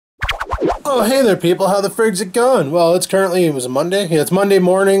Oh, hey there, people. How the frig's it going? Well, it was a Monday? Yeah, it's Monday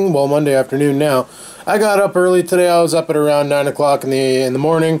morning. Well, Monday afternoon now. I got up early today. I was up at around 9 o'clock in the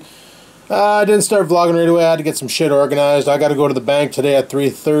morning. I didn't start vlogging right away. I had to get some shit organized. I got to go to the bank today at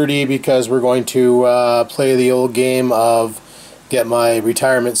 3:30 because we're going to play the old game of get my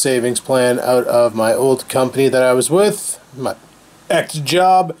retirement savings plan out of my old company that I was with, my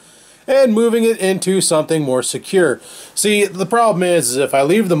ex-job, and moving it into something more secure. See, the problem is if I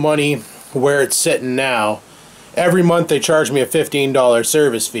leave the money where it's sitting now, every month they charge me a $15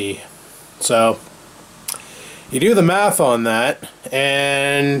 service fee. So you do the math on that,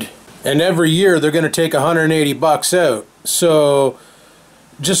 and every year they're going to take 180 bucks out. So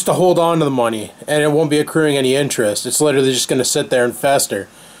just to hold on to the money, and it won't be accruing any interest. It's literally just going to sit there and fester.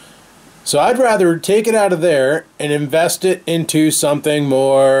 So I'd rather take it out of there and invest it into something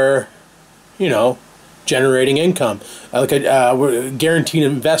more, you know, generating income, like a guaranteed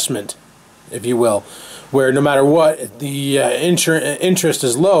investment, if you will, where no matter what, the interest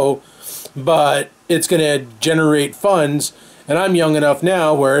is low, but it's going to generate funds. And I'm young enough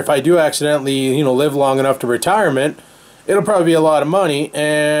now where if I do accidentally, you know, live long enough to retirement, it'll probably be a lot of money,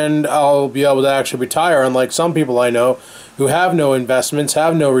 and I'll be able to actually retire, unlike some people I know who have no investments,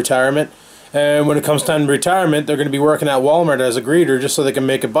 have no retirement, and when it comes time to retirement, they're going to be working at Walmart as a greeter just so they can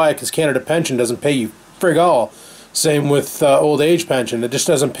make it by, because Canada Pension doesn't pay you frig all. Same with old age pension. It just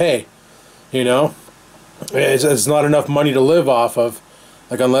doesn't pay, you know. It's not enough money to live off of.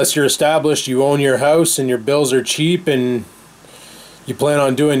 Like, unless you're established, you own your house, and your bills are cheap, and you plan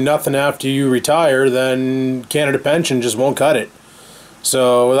on doing nothing after you retire, then Canada Pension just won't cut it.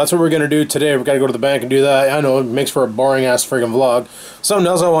 So that's what we're going to do today. We've got to go to the bank and do that. I know it makes for a boring ass friggin' vlog. Something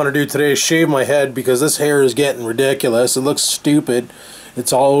else I want to do today is shave my head, because this hair is getting ridiculous. It looks stupid.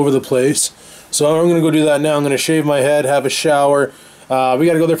 It's all over the place. So I'm going to go do that now. I'm going to shave my head, have a shower. We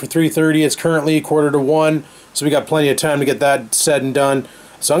got to go there for 3:30. It's currently 1:45, so we got plenty of time to get that said and done.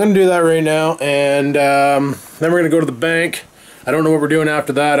 So I'm going to do that right now, and then we're going to go to the bank. I don't know what we're doing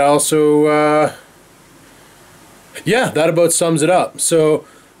after that. I also, yeah, that about sums it up. So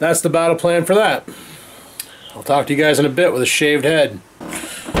that's the battle plan for that. I'll talk to you guys in a bit with a shaved head.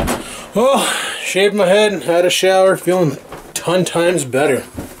 Well, shaved my head, had a shower, feeling 10 times better.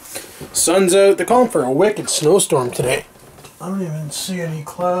 Sun's out. They're calling for a wicked snowstorm today. I don't even see any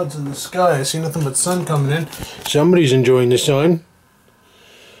clouds in the sky. I see nothing but sun coming in. Somebody's enjoying the sun.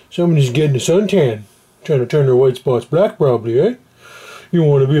 Somebody's getting a suntan. Trying to turn their white spots black, probably, eh? You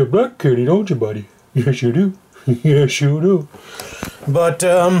want to be a black kitty, don't you, buddy? Yes, you do. Yes, you do. But,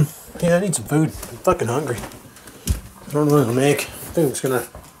 yeah, I need some food. I'm fucking hungry. I don't know what I'm gonna make. I think it's gonna...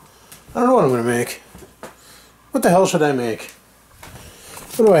 I don't know what I'm gonna make. What the hell should I make?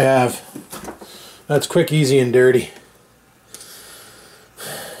 What do I have? That's quick, easy, and dirty.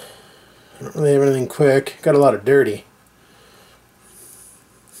 I don't really have anything quick. Got a lot of dirty.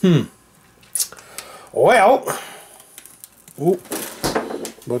 Well,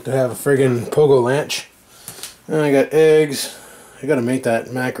 about to have a friggin' pogo lunch. And I got eggs. I gotta make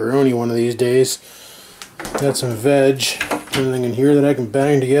that macaroni one of these days. Got some veg, anything in here that I can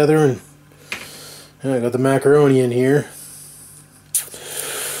bang together, and I got the macaroni in here.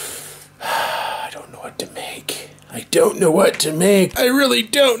 I don't know what to make. I don't know what to make. I really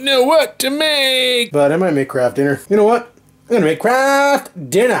don't know what to make. But I might make craft dinner. You know what? I'm gonna make craft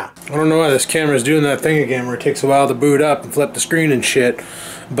dinner. I don't know why this camera's doing that thing again where it takes a while to boot up and flip the screen and shit.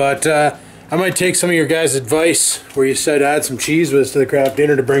 But I might take some of your guys' advice where you said add some cheese whiz to the craft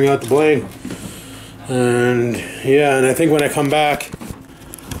dinner to bring out the bling. And yeah, and I think when I come back,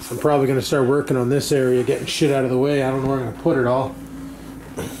 I'm probably gonna start working on this area, getting shit out of the way. I don't know where I'm gonna put it all.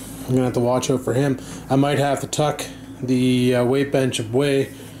 I'm gonna have to watch out for him. I might have to tuck the weight bench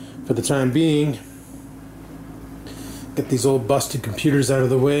away for the time being. Get these old busted computers out of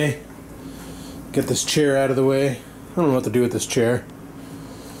the way. Get this chair out of the way. I don't know what to do with this chair.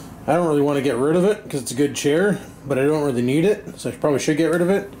 I don't really want to get rid of it because it's a good chair, but I don't really need it, so I probably should get rid of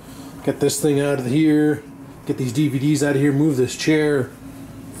it. Get this thing out of here. Get these DVDs out of here. Move this chair.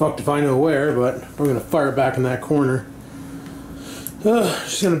 Fucked if I know where, but we're going to fire it back in that corner.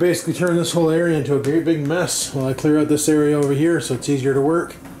 Just going to basically turn this whole area into a great big mess while I clear out this area over here so it's easier to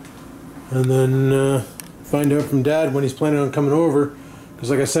work. And then find out from Dad when he's planning on coming over, because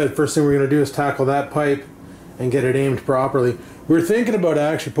like I said, first thing we're going to do is tackle that pipe and get it aimed properly. We're thinking about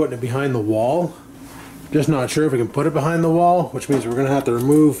actually putting it behind the wall. Just not sure if we can put it behind the wall, which means we're going to have to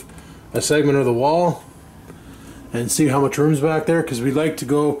remove a segment of the wall and see how much room's back there, because we'd like to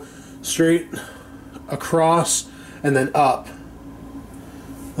go straight across and then up.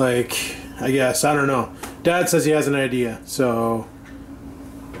 Like, I guess, I don't know. Dad says he has an idea, so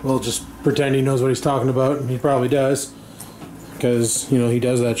We'll just pretend he knows what he's talking about, and he probably does. Because, you know, he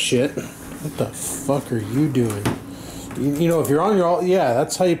does that shit. What the fuck are you doing? You know, if you're on your... Yeah,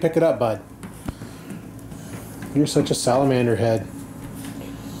 that's how you pick it up, bud. You're such a salamander head.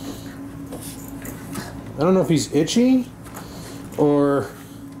 I don't know if he's itchy or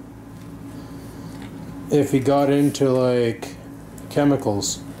if he got into like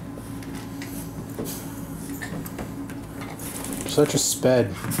chemicals. Such a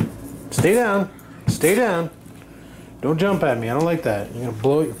sped. Stay down. Stay down. Don't jump at me. I don't like that. You're gonna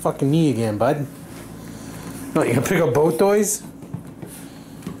blow your fucking knee again, bud. No, you gonna pick up both toys?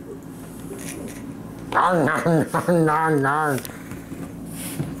 Freaking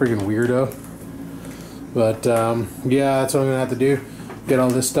weirdo. But yeah, that's what I'm gonna have to do. Get all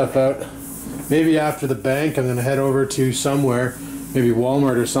this stuff out. Maybe after the bank, I'm gonna head over to somewhere, maybe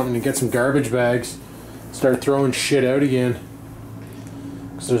Walmart or something, to get some garbage bags. Start throwing shit out again.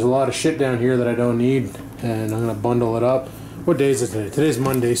 Because there's a lot of shit down here that I don't need, and I'm gonna bundle it up. What day is it today? Today's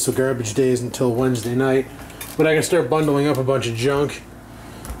Monday, so garbage day is until Wednesday night. But I can start bundling up a bunch of junk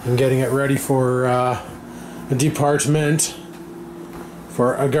and getting it ready for a department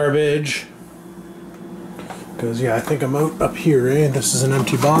for a garbage. Because, yeah, I think I'm out up here, eh? This is an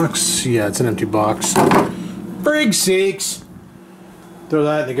empty box. Yeah, it's an empty box. Frig sakes! Throw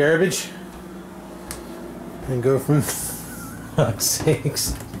that in the garbage. And go from... Fuck's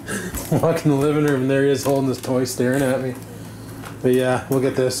sakes. Walk in the living room, and there he is holding this toy staring at me. But yeah, we'll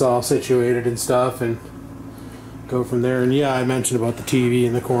get this all situated and stuff and go from there. And yeah, I mentioned about the TV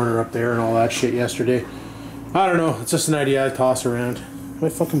in the corner up there and all that shit yesterday. I don't know. It's just an idea I toss around. Am I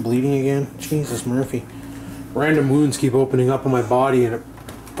fucking bleeding again? Jesus, Murphy. Random wounds keep opening up on my body, and it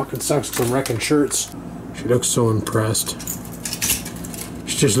fucking sucks because I'm wrecking shirts. She looks so impressed.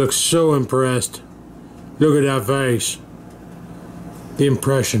 She just looks so impressed. Look at that face. The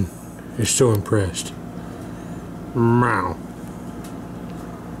impression is so impressed. Meow.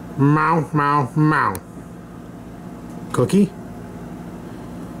 Meow, meow, meow. Cookie?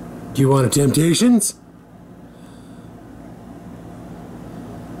 Do you want a Temptations?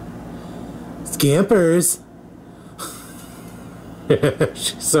 Scampers.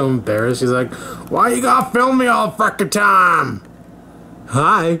 She's so embarrassed. She's like, why you gotta film me all frickin' time?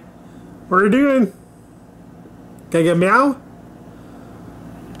 Hi. What are you doing? Can I get meow?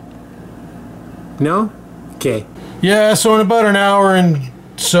 No? Okay. Yeah, so in about an hour and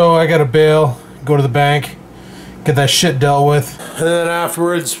so I gotta bail, go to the bank, get that shit dealt with. And then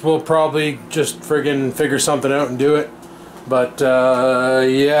afterwards we'll probably just friggin' figure something out and do it. But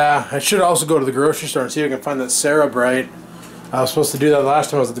yeah, I should also go to the grocery store and see if I can find that Sarah Bright. I was supposed to do that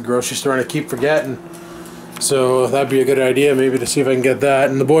last time I was at the grocery store and I keep forgetting. So that'd be a good idea maybe to see if I can get that.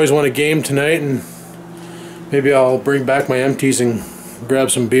 And the boys want a game tonight, and maybe I'll bring back my empties and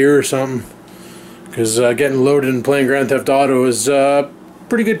grab some beer or something. Because getting loaded and playing Grand Theft Auto is a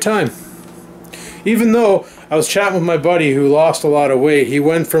pretty good time. Even though I was chatting with my buddy who lost a lot of weight. He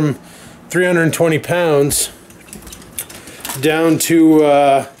went from 320 pounds down to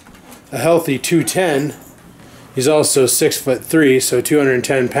a healthy 210. He's also 6'3", so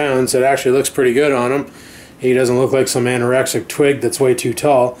 210 pounds. It actually looks pretty good on him. He doesn't look like some anorexic twig that's way too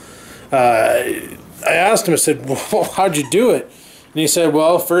tall. I asked him, I said, well, how'd you do it? And he said,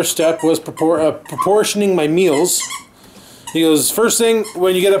 well, first step was proportioning my meals. He goes, first thing,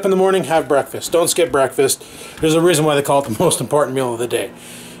 when you get up in the morning, have breakfast. Don't skip breakfast. There's a reason why they call it the most important meal of the day.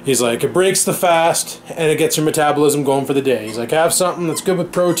 He's like, it breaks the fast, and it gets your metabolism going for the day. He's like, have something that's good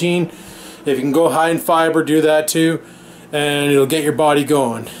with protein. If you can go high in fiber, do that too, and it'll get your body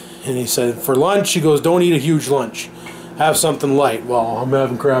going. And he said, for lunch, he goes, don't eat a huge lunch. Have something light. Well, I'm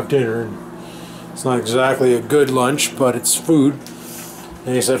having Kraft dinner, and it's not exactly a good lunch, but it's food.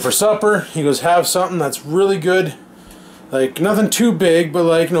 And he said, for supper, he goes, have something that's really good. Like, nothing too big, but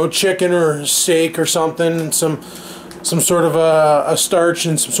like, you know, chicken or steak or something, some sort of a starch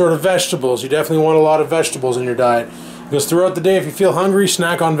and some sort of vegetables. You definitely want a lot of vegetables in your diet. He goes, throughout the day, if you feel hungry,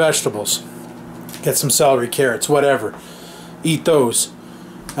 snack on vegetables. Get some celery, carrots, whatever. Eat those.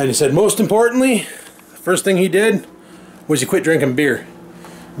 And he said, most importantly, the first thing he did was he quit drinking beer.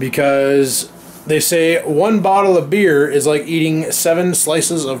 Because they say 1 bottle of beer is like eating 7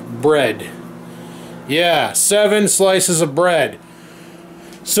 slices of bread. Yeah, 7 slices of bread.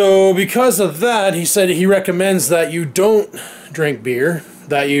 So because of that, he said he recommends that you don't drink beer,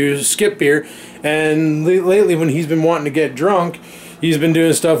 that you skip beer. And lately when he's been wanting to get drunk, he's been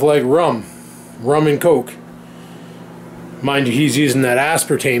doing stuff like rum and coke. Mind you, he's using that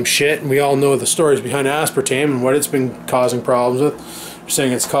aspartame shit, and we all know the stories behind aspartame and what it's been causing problems with. They're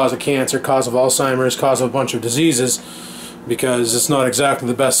saying it's cause of cancer, cause of Alzheimer's, cause of a bunch of diseases. because it's not exactly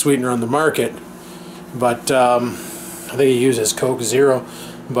the best sweetener on the market. But I think he uses Coke Zero.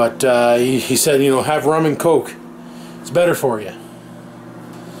 But he said, you know, have rum and Coke. It's better for you.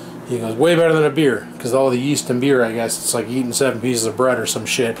 He goes, way better than a beer, because all the yeast in beer, I guess, it's like eating 7 pieces of bread or some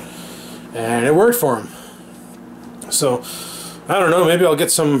shit. And it worked for him. So, I don't know, maybe I'll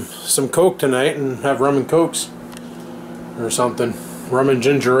get some Coke tonight and have rum and Cokes. Or something. Rum and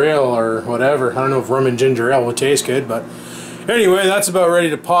ginger ale or whatever. I don't know if rum and ginger ale will taste good, but anyway, that's about ready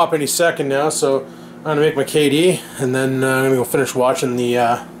to pop any second now, so I'm going to make my KD, and then I'm going to go finish watching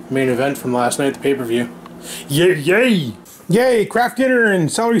the main event from last night, the pay-per-view. Yay! Yay! Yay! Kraft Dinner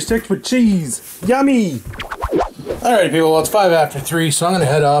and celery sticks with cheese! Yummy! Alright people, well it's 5 after 3, so I'm going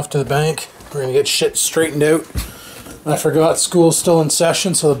to head off to the bank. We're going to get shit straightened out. I forgot school's still in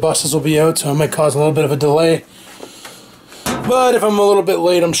session, so the buses will be out, so it might cause a little bit of a delay. But if I'm a little bit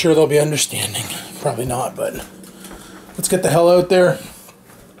late, I'm sure they'll be understanding. Probably not, but let's get the hell out there.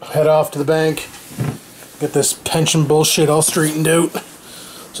 Head off to the bank. Get this pension bullshit all straightened out.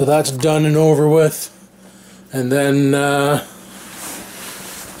 So that's done and over with. And then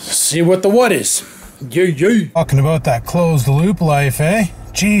see what the what is. Yay. Talking about that closed loop life, eh?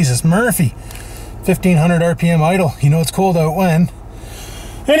 Jesus, Murphy. 1500 RPM idle. You know it's cold out when.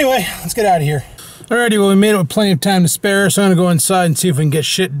 Anyway, let's get out of here. Alrighty, well we made it with plenty of time to spare, so I'm going to go inside and see if we can get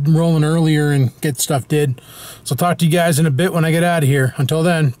shit rolling earlier and get stuff did. So I'll talk to you guys in a bit when I get out of here. Until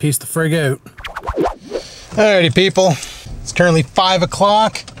then, peace the frig out. Alrighty people, it's currently 5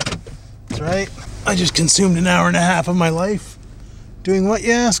 o'clock. That's right. I just consumed an hour and a half of my life. Doing what,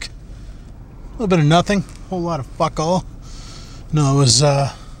 you ask? A little bit of nothing, a whole lot of fuck all. No, it was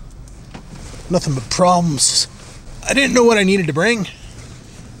nothing but problems. I didn't know what I needed to bring,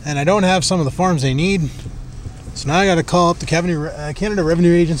 and I don't have some of the forms they need. So now I gotta call up the Canada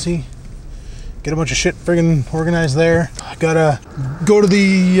Revenue Agency, get a bunch of shit friggin' organized there. I gotta go to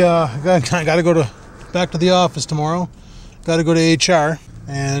the, gotta go back to the office tomorrow. Gotta go to HR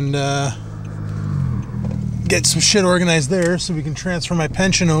and get some shit organized there so we can transfer my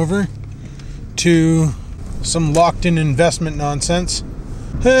pension over to some locked-in investment nonsense.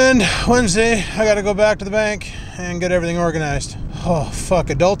 And Wednesday, I gotta go back to the bank and get everything organized. Oh, fuck,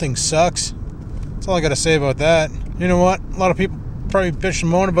 adulting sucks. That's all I gotta say about that. You know what? A lot of people probably bitch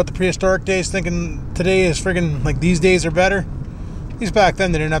and moan about the prehistoric days, thinking today is friggin' like these days are better. At least back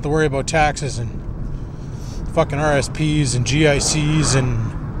then, they didn't have to worry about taxes and fucking RSPs and GICs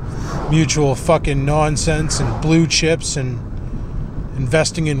and mutual fucking nonsense and blue chips and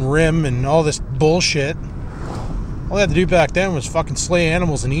investing in RIM and all this bullshit. All they had to do back then was fucking slay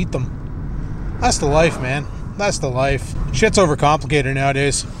animals and eat them. That's the life, man. That's the life. Shit's overcomplicated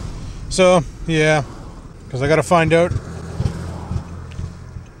nowadays. So, yeah. Because I gotta find out.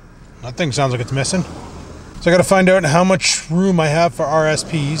 That thing sounds like it's missing. So I gotta find out how much room I have for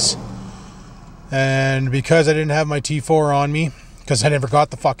RSPs. And because I didn't have my T4 on me, because I never got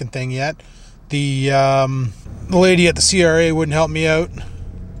the fucking thing yet, the lady at the CRA wouldn't help me out.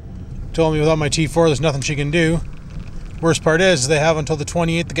 Told me without my T4 there's nothing she can do. Worst part is they have until the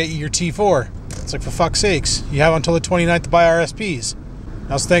 28th to get you your T4. It's like, for fuck's sakes, you have until the 29th to buy RSPs.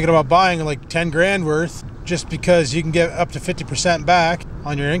 I was thinking about buying like 10 grand worth just because you can get up to 50% back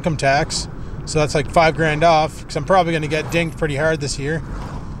on your income tax. So that's like 5 grand off, because I'm probably going to get dinged pretty hard this year,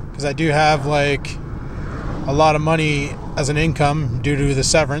 because I do have like a lot of money as an income due to the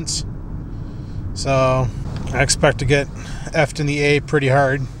severance. So I expect to get F'd in the A pretty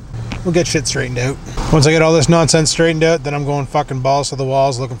hard. We'll get shit straightened out. Once I get all this nonsense straightened out, then I'm going fucking balls to the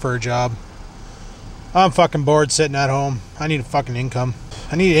walls looking for a job. I'm fucking bored sitting at home. I need a fucking income.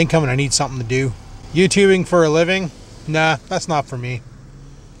 I need income and I need something to do. YouTubing for a living? Nah, that's not for me.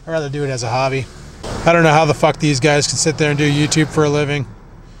 I'd rather do it as a hobby. I don't know how the fuck these guys can sit there and do YouTube for a living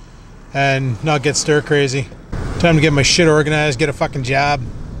and not get stir crazy. Time to get my shit organized, get a fucking job,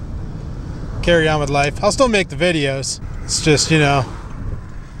 carry on with life. I'll still make the videos. It's just, you know,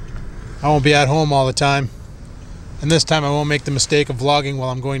 I won't be at home all the time. And this time I won't make the mistake of vlogging while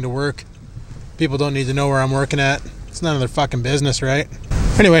I'm going to work. People don't need to know where I'm working at. It's none of their fucking business, right?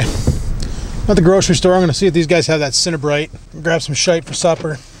 Anyway, at the grocery store, I'm gonna see if these guys have that Cinnabrite. Grab some shite for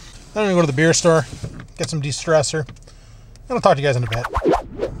supper. Then I'm gonna go to the beer store, get some de-stressor. And I'll talk to you guys in a bit.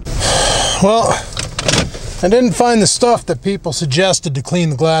 Well, I didn't find the stuff that people suggested to clean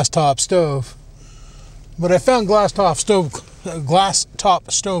the glass top stove, but I found glass top stove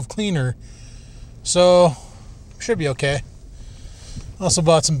cleaner, so should be okay. Also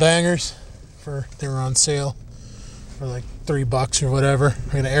bought some bangers. They were on sale for like $3 or whatever.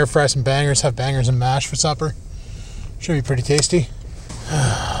 I'm gonna air fry some bangers, have bangers and mash for supper. Should be pretty tasty.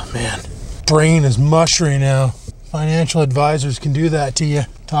 Oh man, brain is mush right now. Financial advisors can do that to you.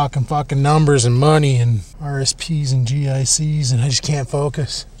 Talking fucking numbers and money and RSPs and GICs, and I just can't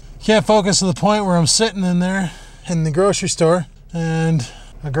focus. Can't focus to the point where I'm sitting in there in the grocery store and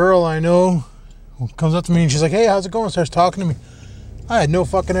a girl I know comes up to me and she's like, hey, how's it going? Starts talking to me. I had no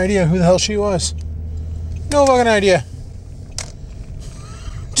fucking idea who the hell she was. No fucking idea.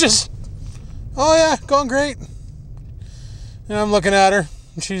 Just, oh yeah, going great. And I'm looking at her.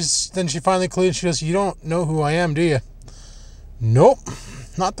 And then she finally clued. She goes, you don't know who I am, do you? Nope.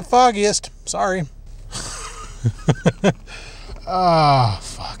 Not the foggiest. Sorry. Ah,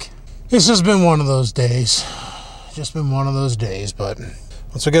 fuck. It's just been one of those days. Just been one of those days, but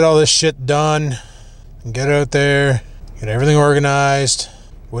once we get all this shit done and get out there, get everything organized,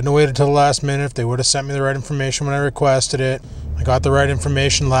 wouldn't have waited till the last minute if they would have sent me the right information when I requested it. I got the right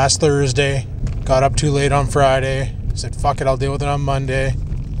information last Thursday, got up too late on Friday, said fuck it, I'll deal with it on Monday.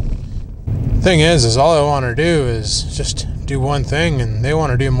 Thing is all I want to do is just do one thing, and they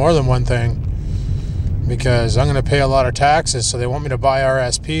want to do more than one thing because I'm going to pay a lot of taxes, so they want me to buy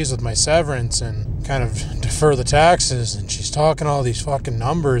RSPs with my severance and kind of defer the taxes. And she's talking all these fucking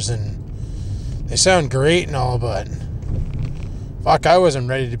numbers and they sound great and all, but fuck, I wasn't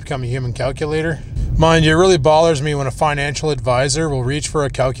ready to become a human calculator. Mind you, it really bothers me when a financial advisor will reach for a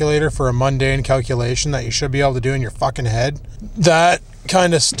calculator for a mundane calculation that you should be able to do in your fucking head. That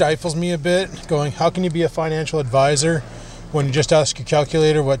kind of stifles me a bit, going, how can you be a financial advisor when you just ask your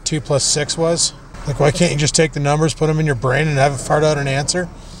calculator what 2 + 6 was? Like, why can't you just take the numbers, put them in your brain, and have it fart out an answer?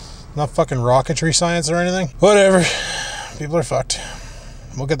 Not fucking rocketry science or anything. Whatever. People are fucked.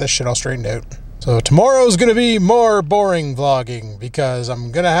 We'll get this shit all straightened out. So tomorrow's gonna be more boring vlogging because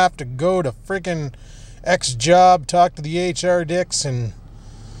I'm gonna have to go to freaking X job, talk to the HR dicks, and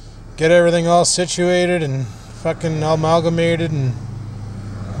get everything all situated and fucking amalgamated and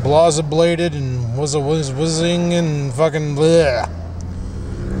blazablated and whizzing and fucking bleh.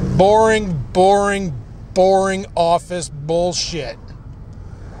 Boring office bullshit.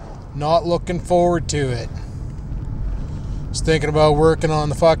 Not looking forward to it. Was thinking about working on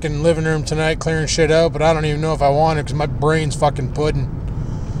the fucking living room tonight, clearing shit out, but I don't even know if I want to because my brain's fucking pudding.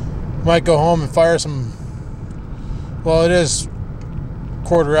 Might go home and fire some... Well, it is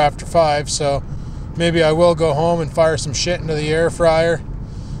 5:15, so maybe I will go home and fire some shit into the air fryer.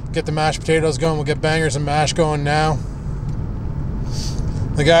 Get the mashed potatoes going. We'll get bangers and mash going now.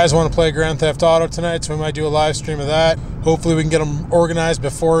 The guys want to play Grand Theft Auto tonight, so we might do a live stream of that. Hopefully we can get them organized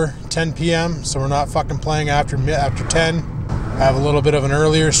before 10 p.m. so we're not fucking playing after 10. Have a little bit of an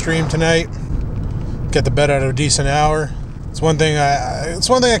earlier stream tonight. Get the bed at a decent hour. It's one thing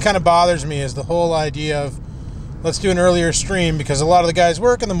that kind of bothers me is the whole idea of let's do an earlier stream because a lot of the guys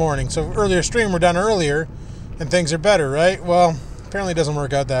work in the morning. So earlier stream, we're done earlier and things are better, right? Well, apparently it doesn't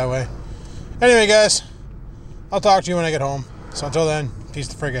work out that way. Anyway, guys, I'll talk to you when I get home. So until then, peace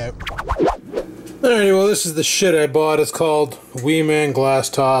the frig out. Alrighty, well, this is the shit I bought. It's called Weeman Glass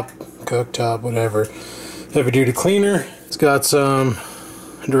Top, Cooktop, whatever. Heavy duty cleaner. It's got some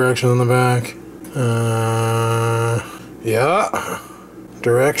directions on the back. Yeah.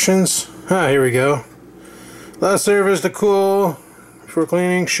 Directions. Here we go. Last service to cool before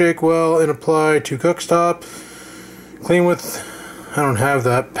cleaning. Shake well and apply to cooktop. Clean with, I don't have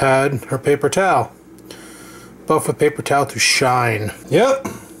that, pad or paper towel. Buff with paper towel to shine. Yep.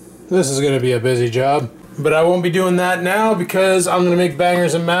 This is going to be a busy job. But I won't be doing that now because I'm going to make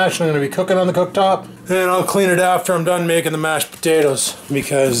bangers and mash. And I'm going to be cooking on the cooktop. And I'll clean it after I'm done making the mashed potatoes.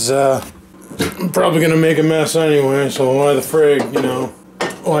 Because I'm probably going to make a mess anyway. So why the frig, you know.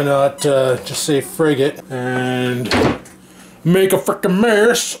 Why not just say frig it and make a frickin'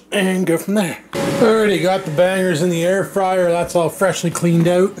 mess and go from there. Already got the bangers in the air fryer. That's all freshly cleaned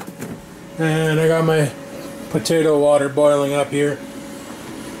out. And I got my potato water boiling up here,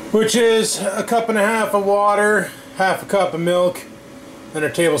 which is 1.5 cups of water, 1/2 cup of milk, and a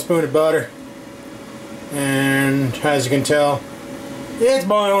tablespoon of butter. And as you can tell, it's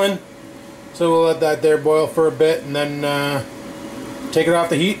boiling. So we'll let that there boil for a bit and then take it off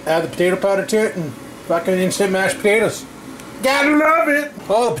the heat, add the potato powder to it, and fucking instant mashed potatoes. Gotta love it!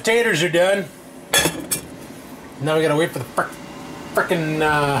 All the potatoes are done. Now we gotta wait for the frickin'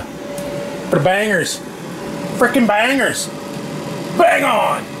 for the bangers. Frickin' bangers! Bang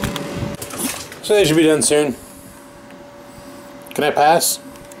on! So they should be done soon. Can I pass?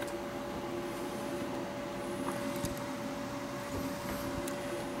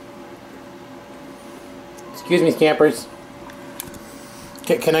 Excuse me, campers.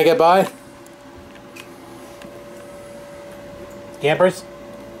 Can I get by? Campers?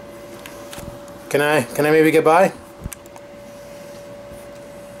 Can I maybe get by?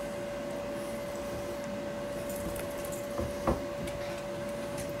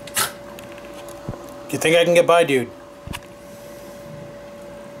 You think I can get by, dude?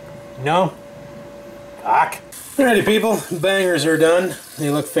 No? Fuck. Alrighty, people. Bangers are done. They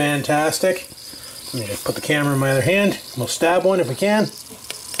look fantastic. Let me just put the camera in my other hand. We'll stab one if we can.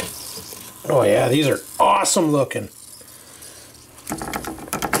 Oh yeah, these are awesome looking.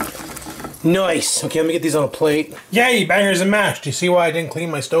 Nice. Okay, let me get these on a plate. Yay, bangers and mash. Do you see why I didn't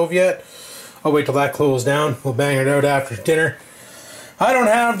clean my stove yet? I'll wait till that cools down. We'll bang it out after dinner. I don't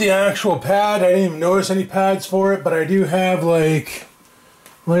have the actual pad. I didn't even notice any pads for it, but I do have like...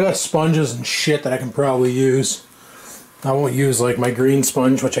 Well, I got sponges and shit that I can probably use. I won't use like my green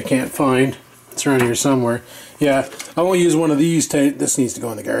sponge, which I can't find. It's around here somewhere. Yeah, I won't use one of these. This needs to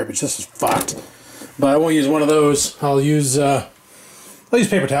go in the garbage. This is fucked. But I won't use one of those. I'll use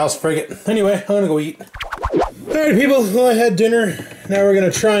paper towels. Frig it. Anyway, I'm gonna go eat. Alright, people. Well, I had dinner. Now we're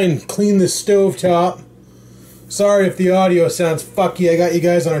gonna try and clean this stove top. Sorry if the audio sounds fucky. I got you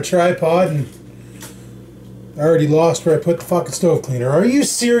guys on a tripod and I already lost where I put the fucking stove cleaner. Are you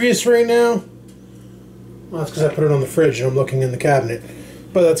serious right now? Well, that's because I put it on the fridge and I'm looking in the cabinet.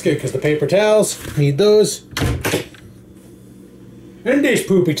 But that's good because the paper towels, need those. And dish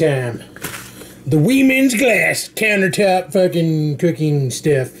poopy time. The Women's Glass countertop fucking cooking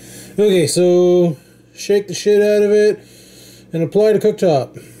stuff. Okay, so shake the shit out of it and apply to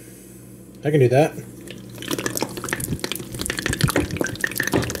cooktop. I can do that.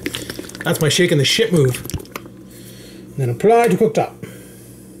 That's my shaking the shit move. And then apply to cooktop.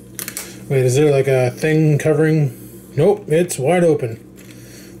 Wait, is there like a thing covering? Nope, it's wide open.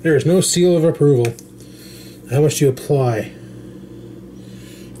 There is no seal of approval. How much do you apply?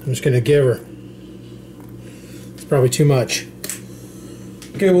 I'm just going to give her. It's probably too much.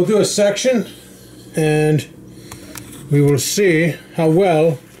 Okay, we'll do a section and we will see how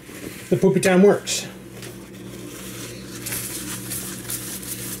well the poopy time works.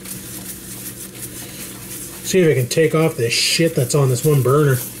 See if I can take off this shit that's on this one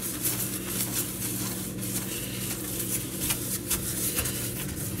burner.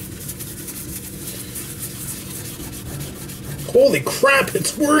 Holy crap,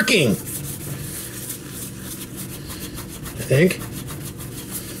 it's working! I think.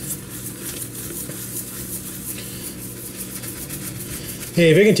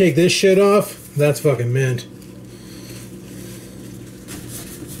 Hey, if I can take this shit off, that's fucking mint.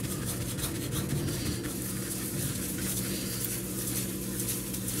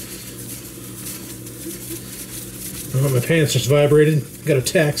 Oh, my pants just vibrated. Got a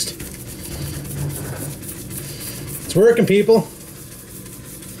text. It's working, people.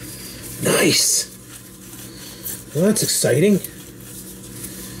 Nice. Well, that's exciting.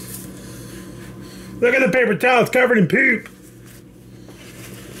 Look at the paper towel. It's covered in poop.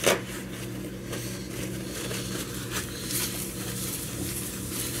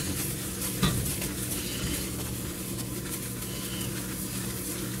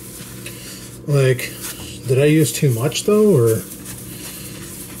 Like, did I use too much though, or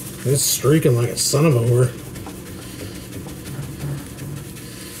it's streaking like a son of a whore?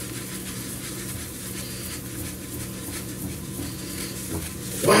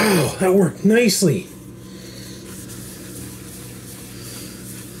 Wow, that worked nicely.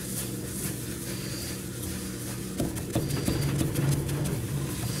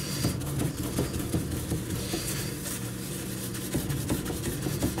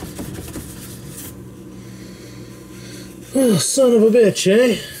 Oh, son of a bitch,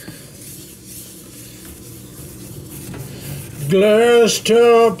 eh? Glass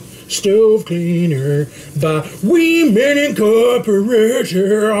top stove cleaner by Women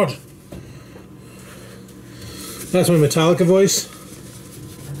Incorporated. That's my Metallica voice.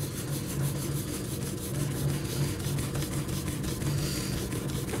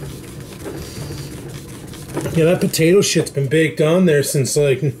 Yeah, that potato shit's been baked on there since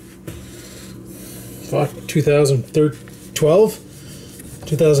like, fuck, 2012?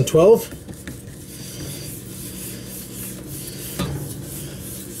 2012?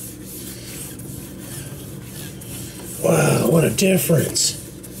 Wow, what a difference.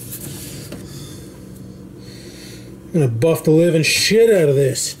 I'm gonna buff the living shit out of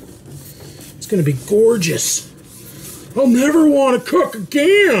this. It's gonna be gorgeous. I'll never want to cook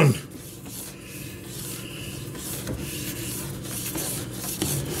again.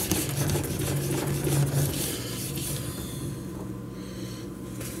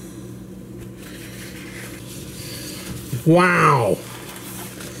 Wow.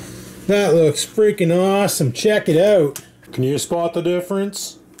 That looks freaking awesome. Check it out. Can you spot the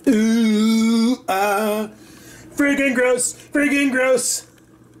difference? Ooh, ah. Freaking gross. Freaking gross.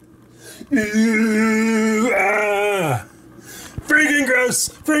 Ooh, ah. Freaking gross.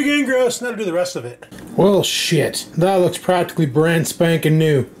 Freaking gross. Now to do the rest of it. Well, shit. That looks practically brand spanking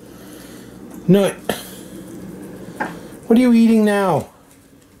new. No. What are you eating now?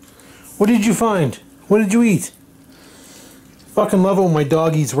 What did you find? What did you eat? Fucking love it when my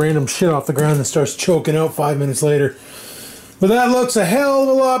dog eats random shit off the ground and starts choking out 5 minutes later. But that looks a hell of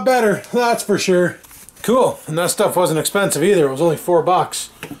a lot better, that's for sure. Cool, and that stuff wasn't expensive either. It was only $4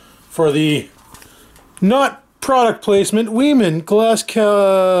 for the not product placement Weiman glass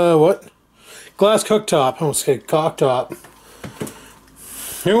glass cooktop. I almost said cooktop.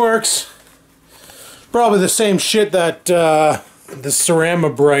 It works. Probably the same shit that the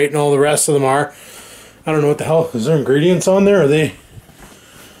Cerama Bright and all the rest of them are. I don't know what the hell. Is there ingredients on there? Are they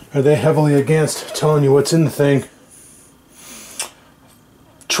heavily against telling you what's in the thing?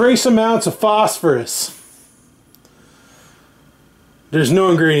 Trace amounts of phosphorus. There's no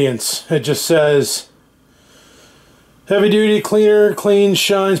ingredients. It just says heavy duty cleaner, cleans,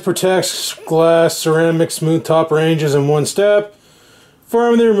 shines, protects glass, ceramic, smooth top ranges in one step.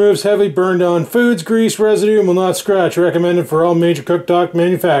 Formally removes heavily burned on foods, grease, residue, and will not scratch. Recommended for all major cooktop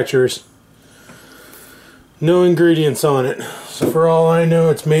manufacturers. No ingredients on it. So for all I know,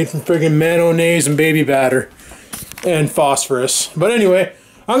 it's made from friggin' mayonnaise and baby batter. And phosphorus. But anyway,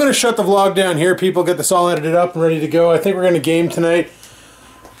 I'm going to shut the vlog down here. People, get this all edited up and ready to go. I think we're going to game tonight.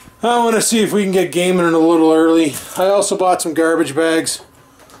 I want to see if we can get gaming in a little early. I also bought some garbage bags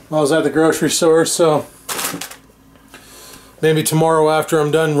while I was at the grocery store. So maybe tomorrow after I'm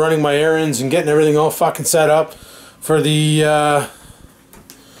done running my errands and getting everything all fucking set up for the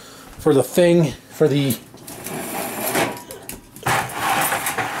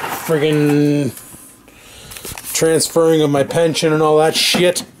friggin' transferring of my pension and all that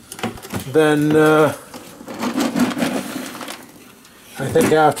shit, then I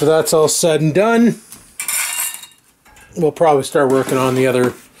think after that's all said and done, we'll probably start working on the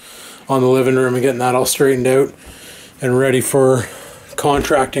living room and getting that all straightened out and ready for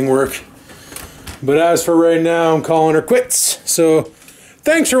contracting work. But as for right now, I'm calling her quits. So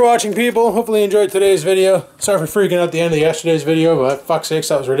thanks for watching, people. Hopefully you enjoyed today's video. Sorry for freaking out the end of yesterday's video, but fuck's sakes,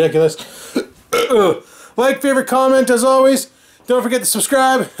 that was ridiculous. Like, favorite, comment, as always. Don't forget to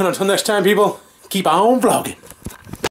subscribe. And until next time, people, keep on vlogging.